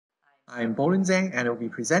I'm Zhang, and I will be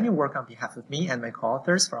presenting work on behalf of me and my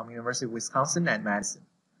co-authors from University of Wisconsin and Madison.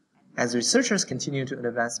 As researchers continue to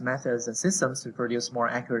advance methods and systems to produce more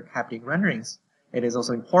accurate haptic renderings, it is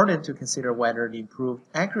also important to consider whether the improved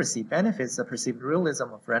accuracy benefits the perceived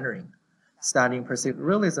realism of rendering. Studying perceived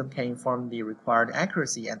realism can inform the required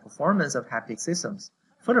accuracy and performance of haptic systems.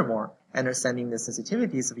 Furthermore, understanding the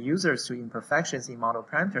sensitivities of users to imperfections in model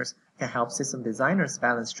parameters can help system designers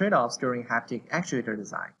balance trade-offs during haptic actuator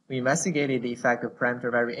design. We investigated the effect of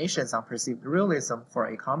parameter variations on perceived realism for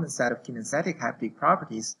a common set of kinesthetic haptic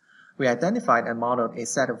properties. We identified and modeled a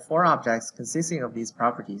set of 4 objects consisting of these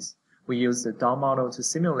properties. We used the doll model to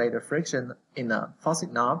simulate the friction in a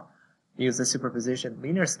faucet knob, used the superposition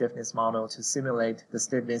linear stiffness model to simulate the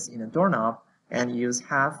stiffness in a doorknob, and used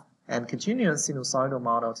half and continuous sinusoidal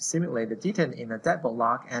model to simulate the detent in a deadbolt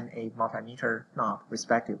lock and a multimeter knob,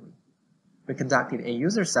 respectively. We conducted a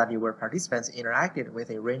user study where participants interacted with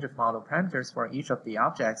a range of model parameters for each of the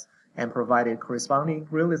objects and provided corresponding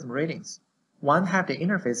realism ratings. One haptic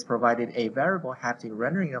interface provided a variable haptic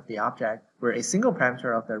rendering of the object, where a single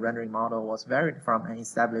parameter of the rendering model was varied from an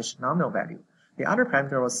established nominal value. The other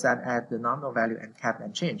parameter was set at the nominal value and kept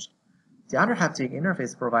unchanged. The other haptic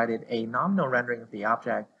interface provided a nominal rendering of the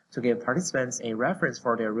object to give participants a reference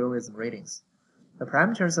for their realism ratings. The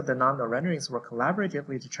parameters of the nominal renderings were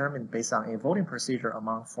collaboratively determined based on a voting procedure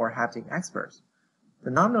among 4 haptic experts.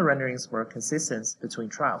 The nominal renderings were consistent between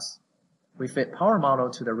trials. We fit power model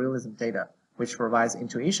to the realism data, which provides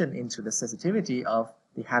intuition into the sensitivity of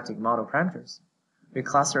the haptic model parameters. We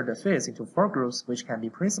clustered the fits into 4 groups, which can be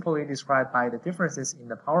principally described by the differences in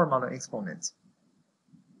the power model exponents.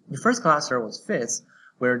 The first cluster was fits,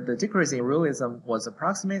 where the decrease in realism was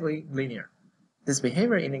approximately linear. This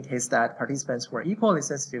behavior indicates that participants were equally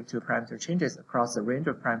sensitive to parameter changes across a range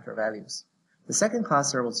of parameter values. The second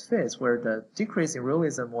cluster was fits, where the decrease in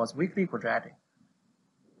realism was weakly quadratic.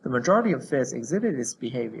 The majority of fits exhibited this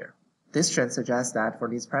behavior. This trend suggests that for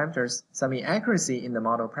these parameters, some inaccuracy in the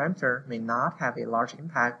model parameter may not have a large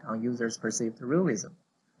impact on users' perceived realism.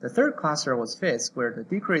 The third cluster was fits, where the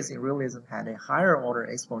decrease in realism had a higher order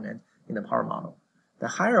exponent in the power model. The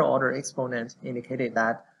higher order exponent indicated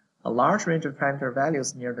that a large range of parameter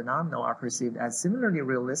values near the nominal are perceived as similarly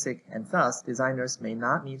realistic, and thus designers may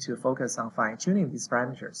not need to focus on fine-tuning these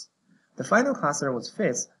parameters. The final cluster was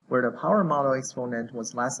fits, where the power model exponent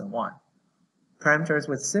was less than 1. Parameters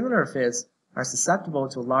with similar fits are susceptible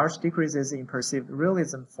to large decreases in perceived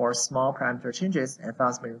realism for small parameter changes and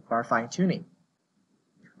thus may require fine-tuning.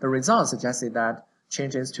 The results suggested that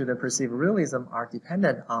changes to the perceived realism are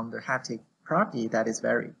dependent on the haptic property that is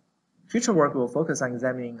varied. Future work will focus on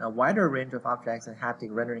examining a wider range of objects and haptic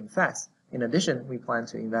rendering effects. In addition, we plan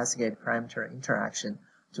to investigate parameter interaction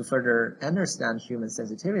to further understand human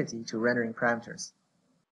sensitivity to rendering parameters.